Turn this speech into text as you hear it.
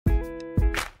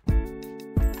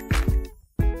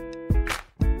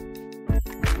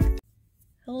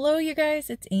Hello you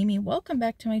guys, it's Amy. Welcome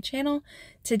back to my channel.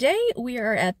 Today we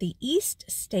are at the East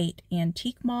State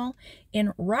Antique Mall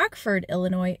in Rockford,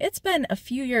 Illinois. It's been a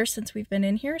few years since we've been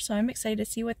in here, so I'm excited to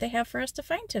see what they have for us to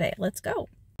find today. Let's go.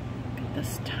 Look at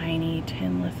this tiny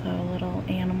tin litho little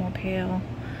animal pail.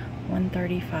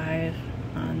 $135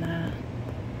 on that.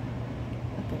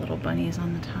 With the little bunnies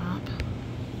on the top.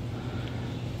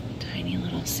 Tiny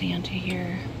little Santa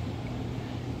here.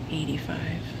 $85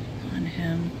 on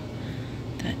him.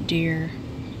 That deer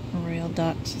royal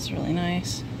ducks is really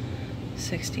nice.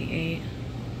 $68.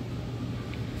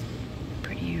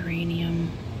 Pretty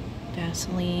uranium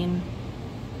Vaseline.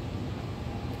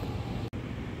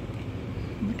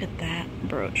 Look at that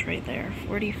brooch right there.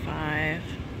 $45.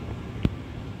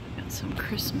 Got some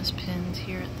Christmas pins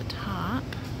here at the top.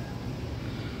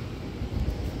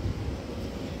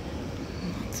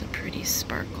 Lots of pretty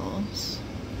sparkles.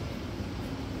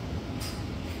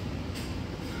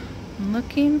 I'm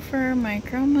looking for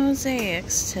micro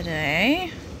mosaics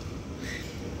today.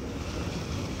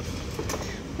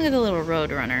 Look at the little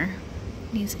Roadrunner.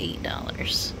 He's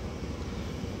 $8.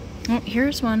 Oh,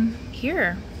 here's one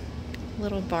here.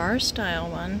 Little bar style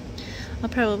one. I'll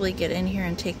probably get in here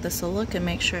and take this a look and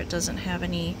make sure it doesn't have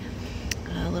any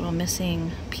little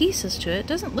missing pieces to it.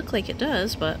 Doesn't look like it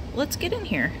does, but let's get in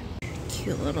here.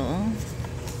 Cute little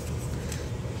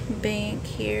bank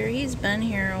here. He's been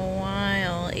here a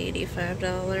while.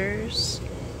 $85.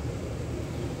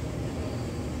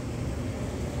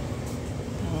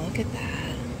 Oh, look at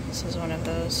that. This is one of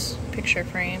those picture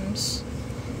frames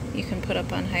you can put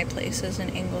up on high places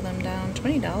and angle them down.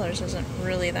 $20 isn't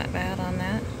really that bad on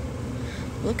that.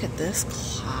 Look at this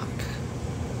clock.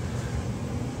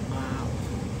 Wow.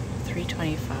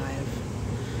 $325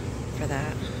 for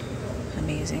that.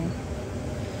 Amazing.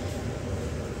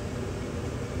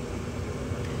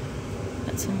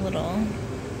 Got some little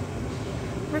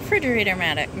refrigerator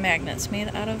magnets made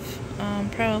out of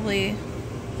probably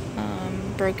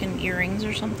broken earrings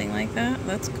or something like that.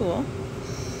 That's cool.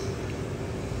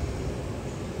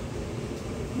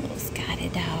 Little Scotty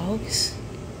dogs.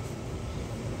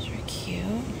 Those are cute.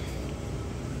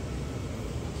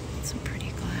 Some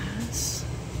pretty glass.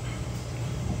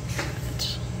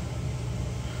 Got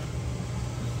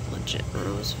legit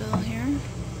Roseville here.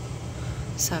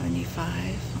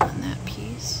 $75 on that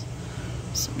piece.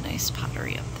 Some nice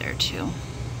pottery up there too.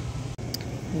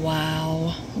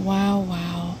 Wow, wow,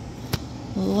 wow.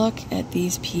 Look at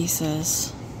these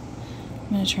pieces.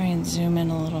 I'm gonna try and zoom in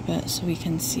a little bit so we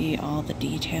can see all the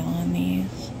detail on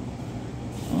these.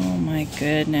 Oh my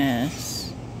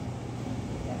goodness.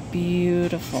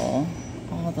 Beautiful.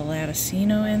 All the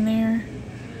Latticino in there.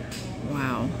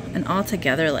 Wow, and all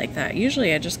together like that.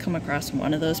 Usually I just come across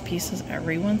one of those pieces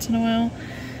every once in a while,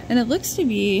 and it looks to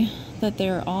be that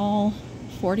they're all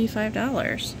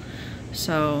 $45.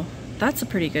 So that's a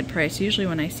pretty good price. Usually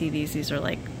when I see these are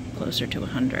like closer to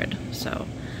 $100. So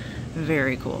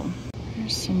very cool.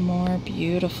 There's some more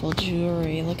beautiful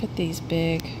jewelry. Look at these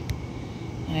big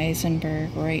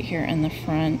Eisenberg right here in the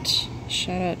front.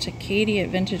 Shout out to Katie at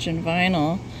Vintage and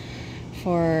Vinyl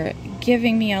for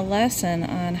giving me a lesson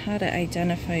on how to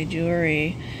identify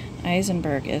jewelry.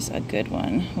 Eisenberg is a good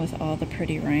one with all the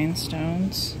pretty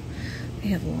rhinestones. We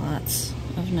have lots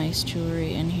of nice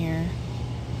jewelry in here.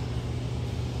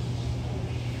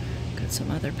 Got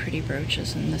some other pretty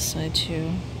brooches on this side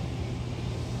too.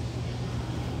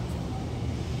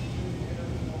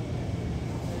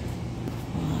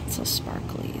 Lots of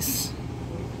sparklies.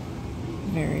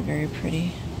 Very, very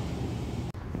pretty.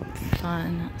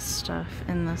 Fun stuff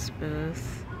in this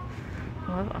booth.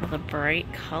 Love all the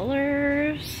bright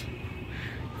colors.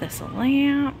 This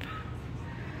lamp.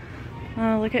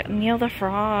 Oh, look at Neil the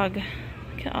Frog.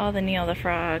 Look at all the Neil the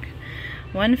Frog.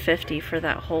 $150 for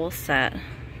that whole set.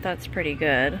 That's pretty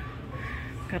good.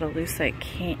 Got a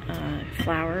lucite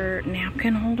flower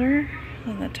napkin holder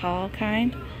in the tall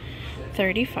kind.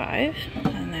 $35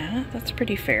 on that. That's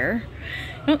pretty fair.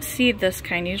 I don't see this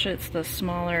kind. Usually it's the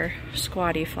smaller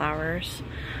squatty flowers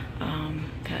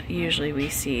that usually we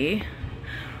see.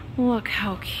 Look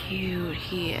how cute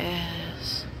he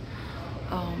is.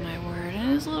 Oh my word. And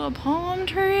his little palm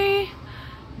tree.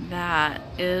 That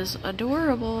is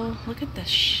adorable. Look at this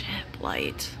ship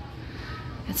light.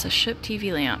 It's a ship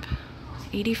TV lamp.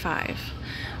 $85.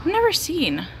 I've never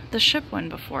seen the ship one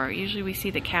before. Usually we see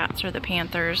the cats or the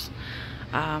panthers.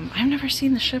 I've never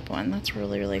seen the ship one. That's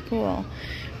really, really cool.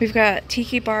 We've got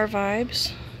tiki bar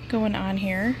vibes going on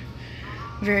here.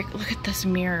 Look at this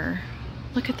mirror.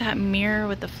 Look at that mirror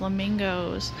with the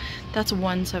flamingos. That's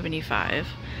 $175.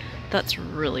 That's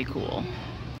really cool.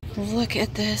 Look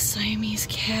at this Siamese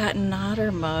cat and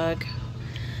otter mug.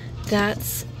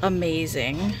 That's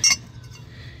amazing.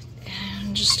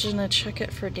 I'm just gonna check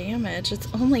it for damage. It's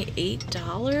only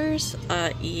 $8.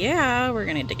 Yeah, we're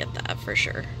gonna need to get that for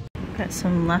sure. Got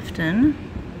some Lefton,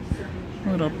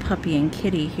 little puppy and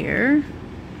kitty here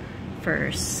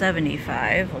for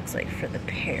 $75. Looks like for the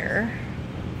pair.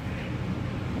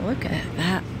 Look at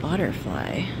that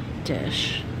butterfly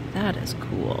dish. That is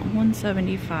cool.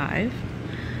 $175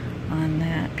 on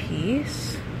that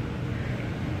piece.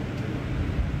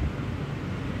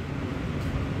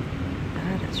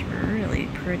 That is really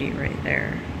pretty right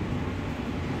there.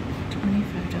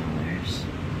 $25.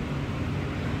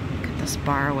 Look at this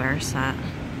barware set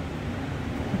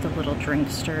with the little drink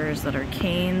stirrers that are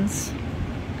canes.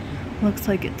 Looks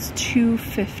like it's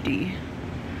 $250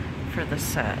 for the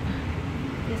set.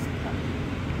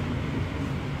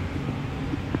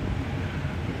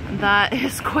 That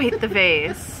is quite the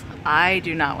vase. I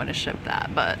do not want to ship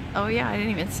that, but oh yeah, I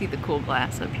didn't even see the cool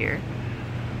glass up here.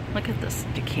 Look at this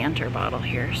decanter bottle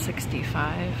here,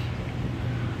 $65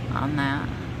 on that.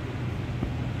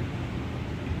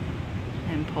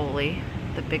 And Polly,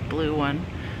 the big blue one,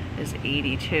 is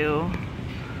 $82.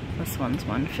 This one's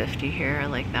 $150 here. I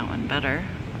like that one better.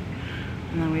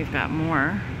 And then we've got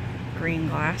more green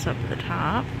glass up at the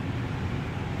top.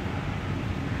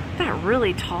 That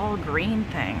really tall green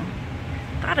thing.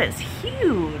 That is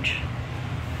huge.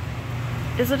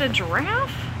 Is it a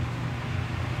giraffe?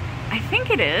 I think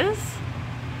it is.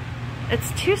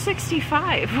 It's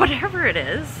 $265, whatever it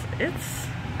is. It's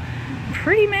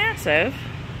pretty massive.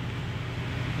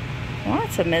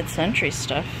 Lots of mid-century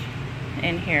stuff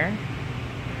in here.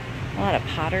 A lot of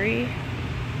pottery.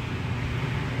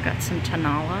 Got some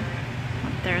Tanala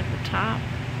up there at the top.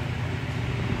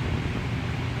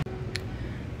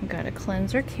 We've got a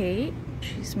cleanser Kate.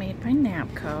 She's made by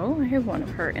Napco. I have one of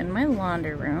her in my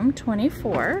laundry room,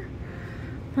 $24.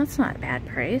 That's not a bad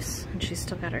price. And she's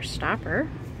still got her stopper.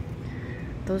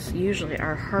 Those usually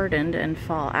are hardened and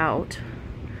fall out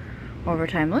over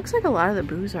time. Looks like a lot of the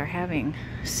booze are having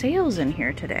sales in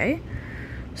here today.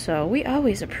 So we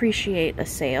always appreciate a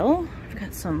sale. I've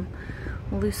got some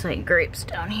Lucite grapes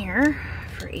down here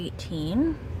for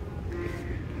 $18.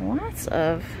 Lots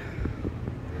of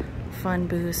fun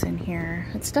booze in here.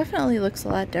 It definitely looks a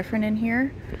lot different in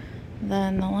here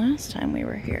than the last time we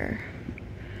were here.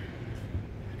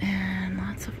 And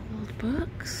lots of old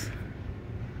books.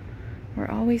 We're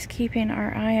always keeping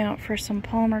our eye out for some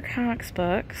Palmer Cox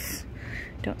books.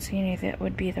 Don't see any that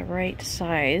would be the right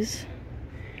size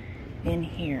in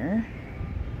here.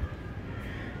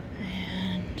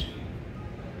 And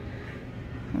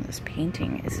well, this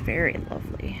painting is very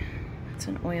lovely. It's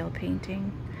an oil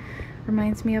painting.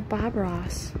 Reminds me of Bob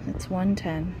Ross. It's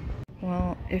 $110.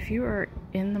 Well, if you are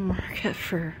in the market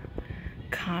for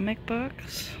comic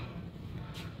books,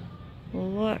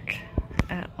 look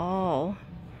at all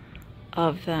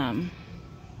of them.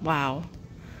 Wow.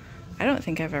 I don't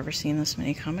think I've ever seen this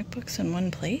many comic books in one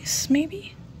place,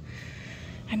 maybe?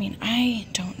 I mean, I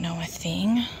don't know a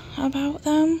thing about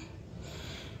them,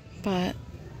 but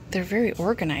they're very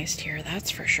organized here,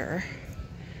 that's for sure.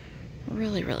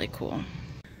 Really, really cool.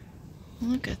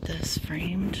 Look at this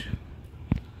framed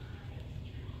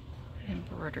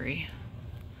embroidery.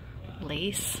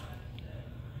 Lace.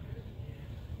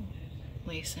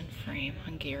 Lace and frame,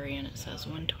 Hungarian, it says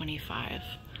 $125.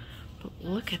 But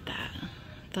look at that.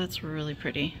 That's really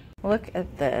pretty. Look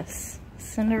at this.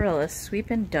 Cinderella Sweep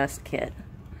and Dust Kit.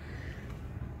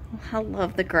 I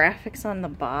love the graphics on the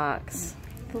box.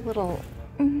 The little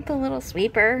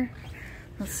sweeper.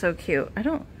 That's so cute. I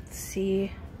don't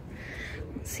see,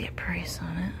 let's see a price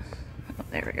on it. Oh,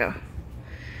 there we go.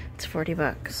 It's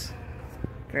 $40.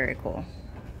 Very cool.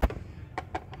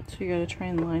 So you gotta try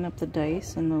and line up the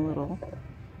dice and the little...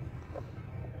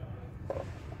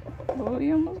 Oh,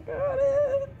 you almost got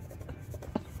it!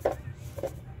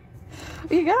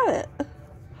 You got it!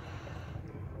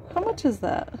 How much is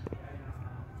that?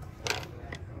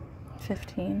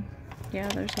 15. Yeah,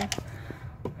 there's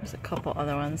a couple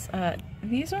other ones.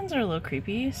 These ones are a little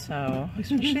creepy, so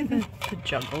especially the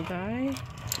juggle guy.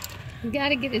 You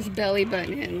gotta get his belly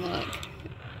button in, look.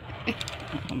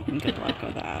 Good luck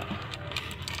with that.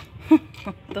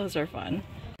 Those are fun.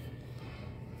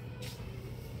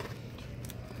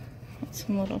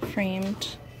 Some little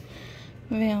framed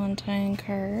Valentine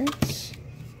cards.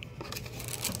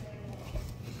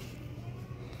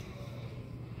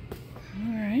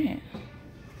 Alright.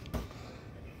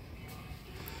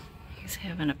 He's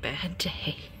having a bad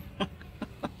day.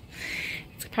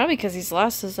 It's probably because he's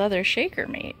lost his other shaker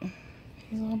mate.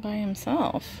 He's all by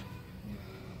himself.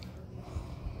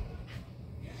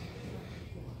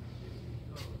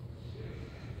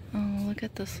 Oh, look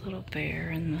at this little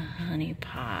bear in the honey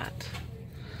pot.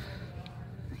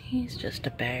 He's just a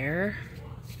bear.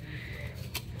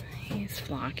 His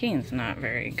flocking's not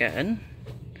very good.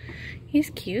 He's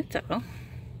cute though.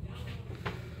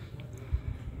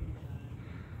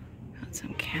 Got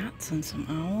some cats and some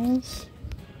owls.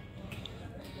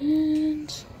 And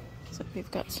looks like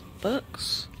we've got some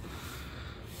books.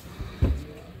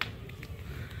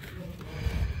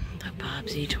 The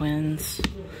Bobbsey twins.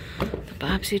 The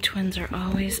Bobbsey twins are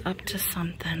always up to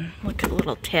something. Look at a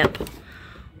little tip.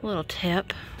 Little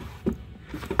tip.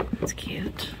 That's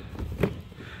cute.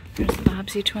 There's the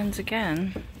Bobbsey twins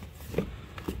again.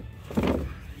 I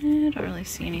don't really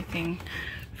see anything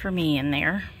for me in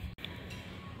there.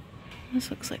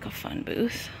 This looks like a fun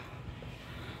booth.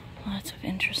 Lots of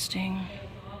interesting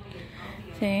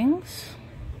things.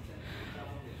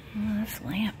 This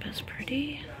lamp is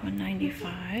pretty.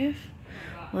 $1.95.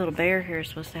 Little bear here is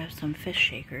supposed to have some fish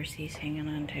shakers he's hanging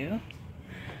on to.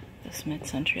 This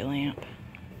mid-century lamp.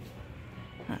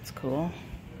 That's cool.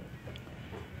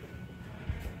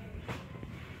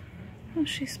 Oh,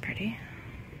 she's pretty.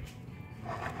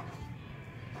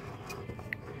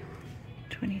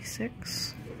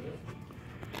 26.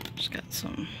 Just got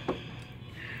some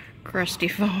crusty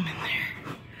foam in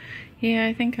there. Yeah,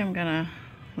 I think I'm gonna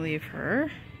leave her.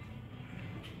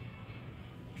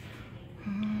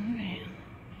 Alright.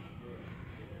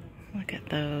 Look at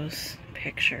those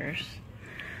pictures.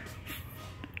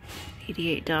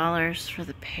 $88 for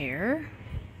the pair.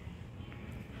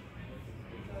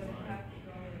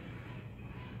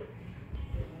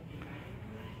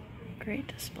 Great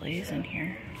displays in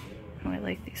here. Oh, I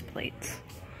like these plates.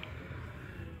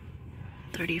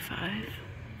 $35.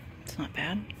 It's not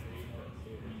bad.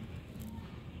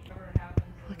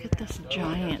 Look at this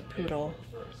giant poodle.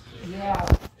 Yeah.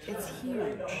 It's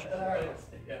huge.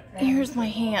 Here's my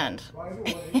hand.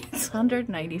 It's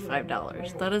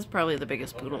 $195. That is probably the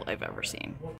biggest poodle I've ever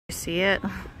seen. Do you see it?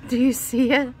 Do you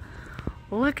see it?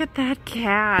 Look at that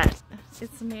cat.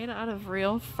 It's made out of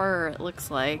real fur, it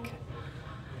looks like.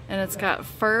 And it's got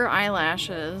fur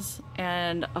eyelashes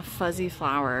and a fuzzy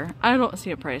flower. I don't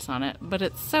see a price on it, but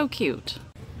it's so cute.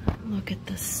 Look at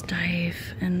the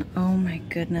stife, and oh my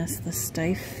goodness, the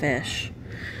stife fish.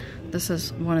 This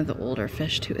is one of the older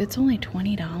fish too. It's only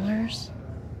 $20.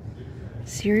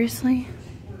 Seriously?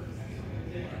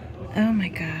 Oh my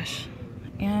gosh.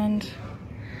 And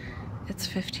it's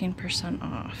 15%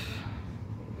 off.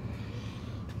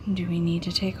 Do we need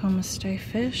to take home a stife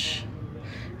fish?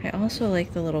 I also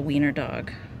like the little wiener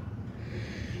dog.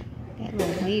 That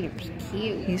little wiener's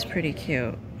cute. He's pretty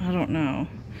cute. I don't know.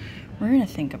 We're gonna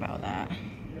think about that.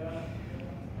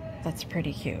 That's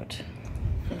pretty cute.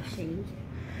 Fishing.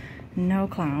 No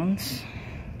clowns.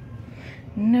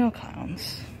 No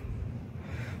clowns.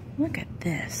 Look at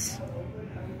this.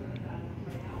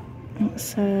 It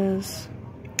says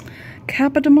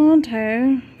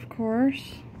Capodimonte, of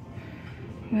course.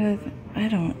 With, I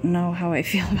don't know how I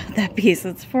feel about that piece.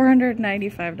 It's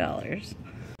 $495.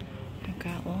 I've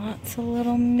got lots of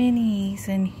little minis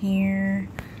in here.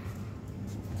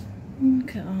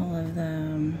 Look at all of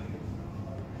them.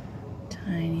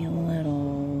 Tiny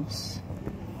littles.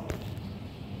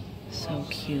 So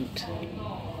cute.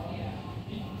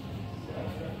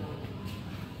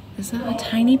 Is that a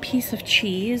tiny piece of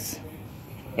cheese?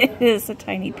 It is a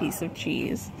tiny piece of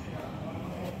cheese.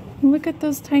 Look at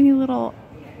those tiny little,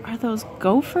 are those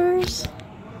gophers?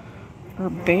 Or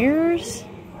bears?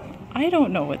 I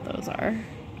don't know what those are,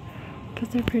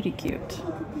 but they're pretty cute.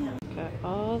 Got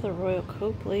all the Royal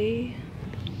Copley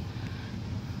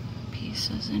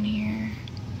pieces in here.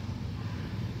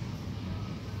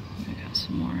 I got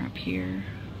some more up here.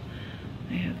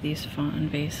 I have these fawn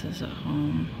vases at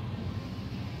home.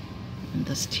 And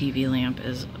this TV lamp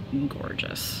is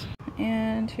gorgeous.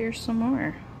 And here's some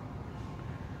more.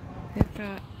 They've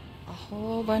got a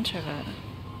whole bunch of it.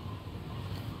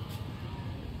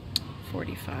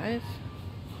 45.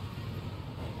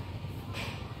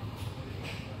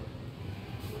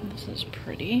 This is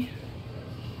pretty.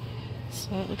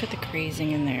 So look at the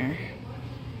crazing in there.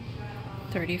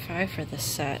 35 for the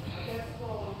set.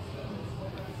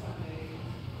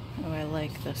 Oh, I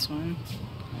like this one.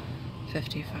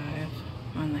 55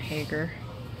 on the Hager.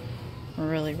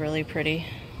 Really, really pretty.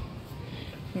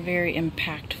 Very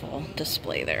impactful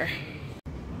display there.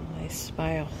 I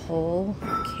spy a whole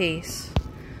case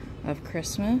of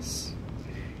Christmas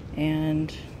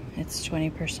and it's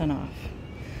 20% off.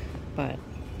 But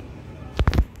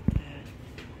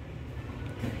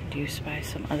I do spy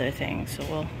some other things,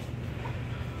 so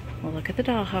we'll look at the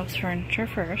dollhouse furniture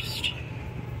first.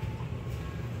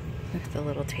 Look at the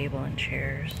little table and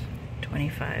chairs.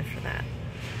 $25 for that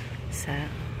set.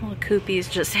 Little Coopy's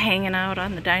just hanging out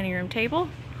on the dining room table.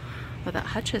 Oh, that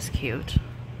hutch is cute.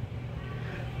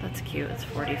 That's cute. It's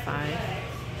 $45.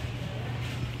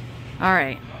 All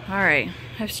right.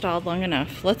 I've stalled long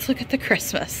enough. Let's look at the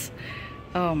Christmas.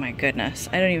 Oh my goodness.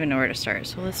 I don't even know where to start.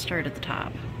 So let's start at the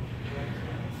top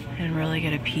and really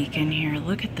get a peek in here.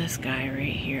 Look at this guy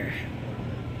right here.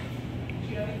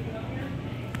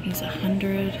 He's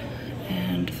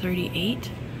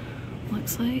 138,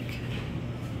 looks like.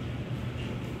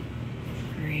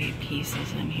 Great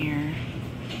pieces in here.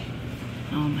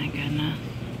 Oh my goodness.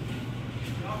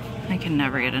 I can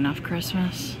never get enough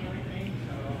Christmas.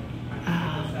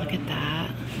 Look at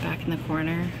that. Back in the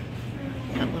corner.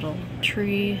 That little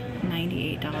tree,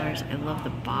 $98. I love the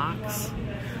box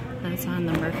that's on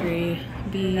the Mercury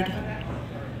bead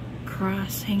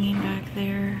cross hanging back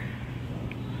there.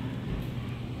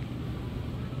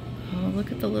 Oh,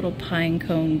 look at the little pine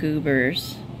cone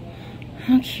goobers.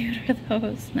 How cute are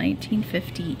those?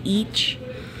 $19.50 each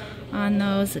on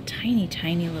those. A tiny,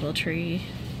 tiny little tree.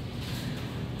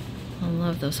 I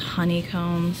love those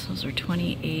honeycombs. Those are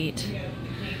 $28.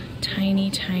 Tiny,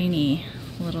 tiny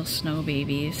little snow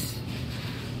babies.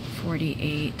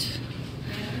 $48.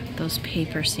 Those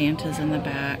paper Santas in the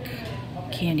back.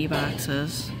 Candy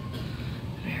boxes.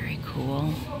 Very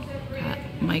cool. Got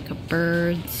mica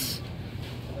birds.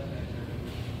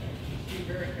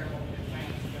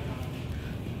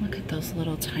 Look at those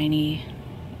little tiny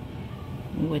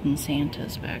wooden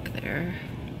Santas back there.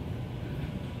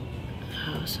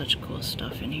 Oh, such cool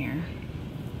stuff in here.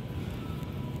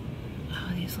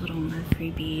 Oh, these little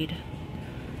Mercury bead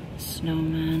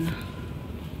snowmen.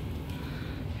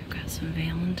 We've got some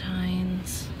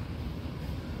Valentines.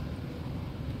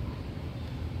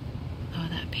 Oh,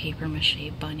 that paper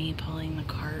mache bunny pulling the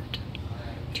cart.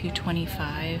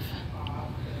 $2.25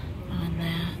 on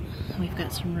that. We've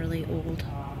got some really old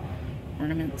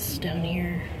ornaments down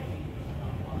here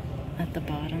at the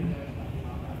bottom.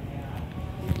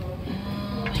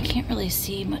 I can't really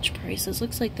see much prices.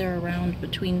 Looks like they're around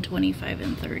between $25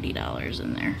 and $30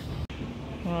 in there.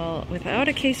 Well, without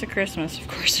a case of Christmas, of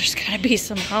course there's gotta be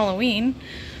some Halloween.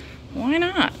 Why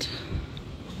not?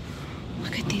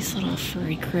 Look at these little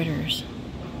furry critters.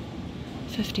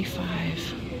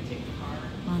 $55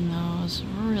 on those.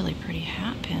 Really pretty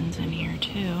hat pins in here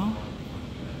too.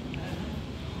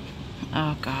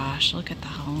 Oh gosh, look at the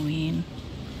Halloween.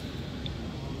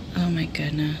 Oh my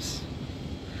goodness.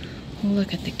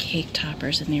 Look at the cake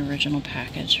toppers in the original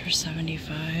package for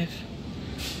 $75.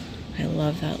 I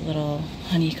love that little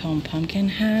honeycomb pumpkin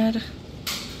head.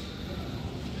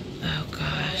 Oh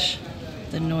gosh.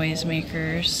 The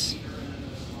noisemakers.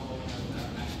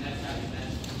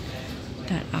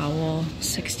 That owl,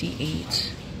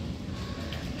 $68.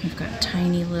 We've got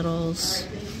tiny littles.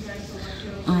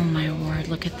 Oh my word,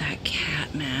 look at that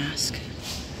cat mask.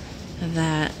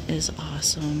 That is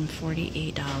awesome,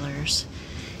 $48.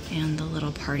 And the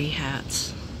little party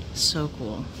hats, so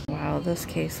cool. Wow, this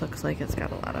case looks like it's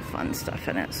got a lot of fun stuff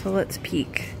in it. So let's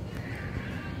peek.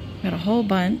 Got a whole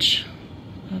bunch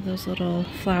of those little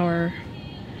flower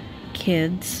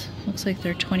kids. Looks like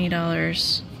they're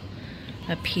 $20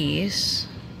 a piece.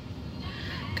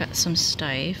 Got some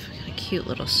Stife, got a cute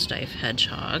little Stife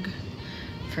hedgehog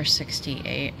for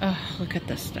 $68. Oh, look at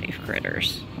the Stife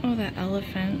critters. Oh, that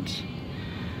elephant.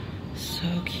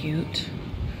 So cute.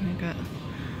 I got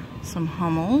some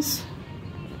Hummels.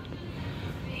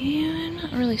 Yeah, I'm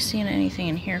not really seeing anything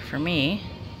in here for me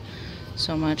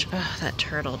so much. Oh, that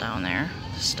turtle down there,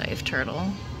 the Stife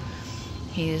turtle.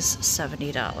 He's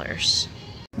 $70.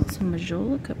 Got some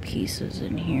Majolica pieces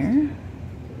in here.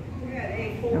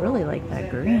 I really like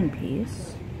that green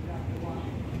piece.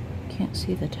 Can't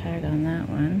see the tag on that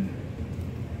one.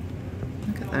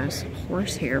 Look at those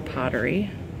horsehair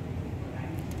pottery.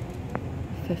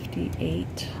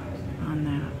 $58 on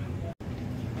that.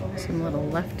 Some little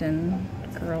Lefton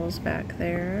girls back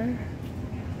there.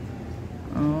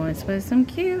 Oh, it's with some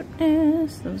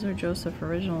cuteness. Those are Joseph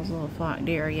Originals little flock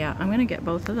deer. Yeah, I'm gonna get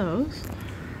both of those.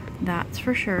 That's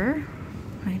for sure.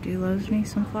 I do love me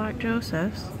some flock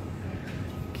Josephs.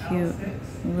 Cute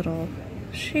little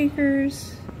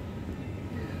shakers.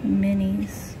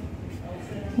 Minis.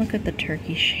 Look at the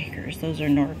turkey shakers. Those are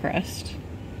Norcrest.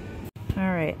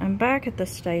 Alright, I'm back at the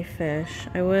Stife fish.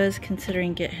 I was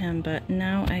considering get him, but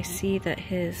now I see that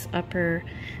his upper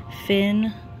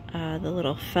fin, the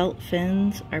little felt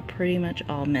fins, are pretty much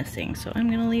all missing. So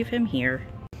I'm gonna leave him here.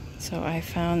 So I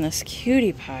found this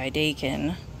cutie pie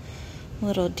Dakin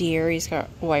little deer. He's got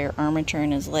wire armature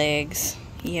in his legs.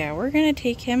 Yeah, we're gonna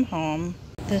take him home.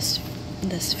 This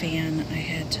fan I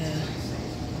had to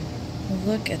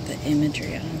Look at the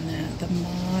imagery on that. The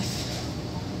moth.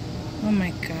 Oh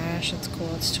my gosh, that's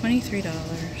cool. It's $23.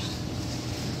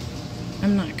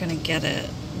 I'm not gonna get it,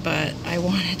 but I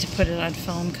wanted to put it on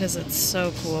film because it's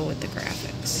so cool with the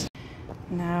graphics.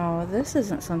 Now, this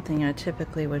isn't something I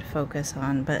typically would focus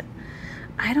on, but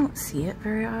I don't see it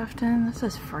very often. This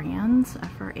is Franz,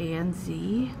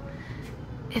 F-R-A-N-Z.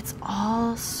 It's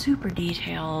all super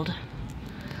detailed.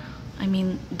 I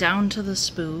mean, down to the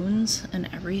spoons and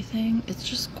everything. It's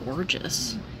just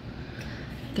gorgeous.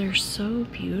 They're so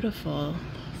beautiful.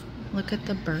 Look at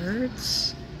the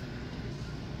birds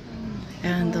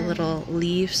and the little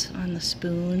leaves on the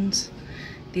spoons.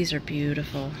 These are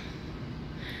beautiful.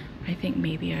 I think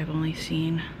maybe I've only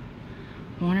seen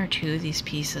 1 or 2 of these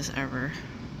pieces ever.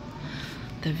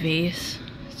 The vase,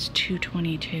 it's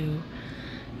 $2.22.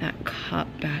 That cup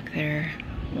back there,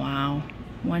 wow,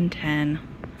 $1.10.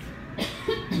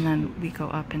 And then we go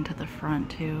up into the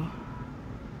front too,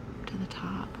 to the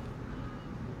top.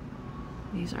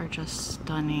 These are just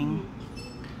stunning.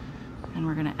 And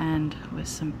we're gonna end with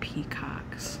some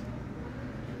peacocks.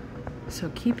 So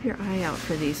keep your eye out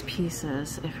for these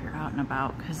pieces if you're out and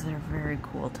about, because they're very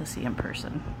cool to see in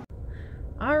person.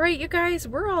 All right, you guys,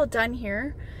 we're all done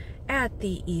here at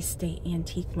the East State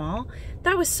Antique Mall.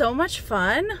 That was so much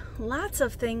fun. Lots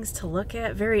of things to look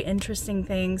at, very interesting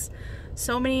things.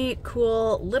 So many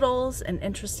cool littles and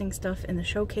interesting stuff in the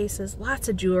showcases. Lots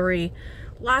of jewelry,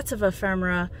 lots of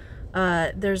ephemera.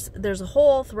 There's a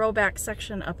whole throwback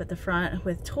section up at the front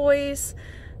with toys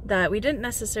that we didn't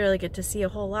necessarily get to see a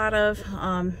whole lot of.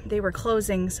 They were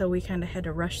closing, so we kind of had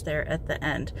to rush there at the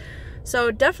end.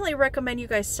 So definitely recommend you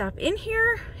guys stop in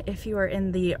here if you are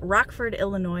in the Rockford,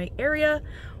 Illinois area.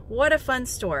 What a fun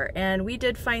store. And we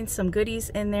did find some goodies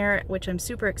in there, which I'm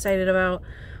super excited about.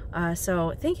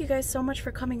 So thank you guys so much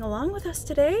for coming along with us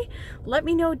today. Let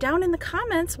me know down in the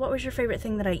comments what was your favorite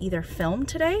thing that I either filmed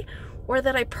today or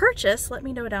that I purchased. Let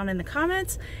me know down in the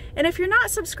comments. And if you're not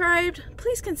subscribed,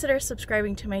 please consider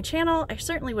subscribing to my channel. I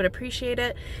certainly would appreciate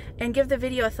it. And give the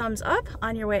video a thumbs up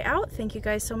on your way out. Thank you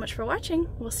guys so much for watching.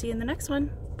 We'll see you in the next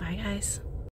one. Bye, guys.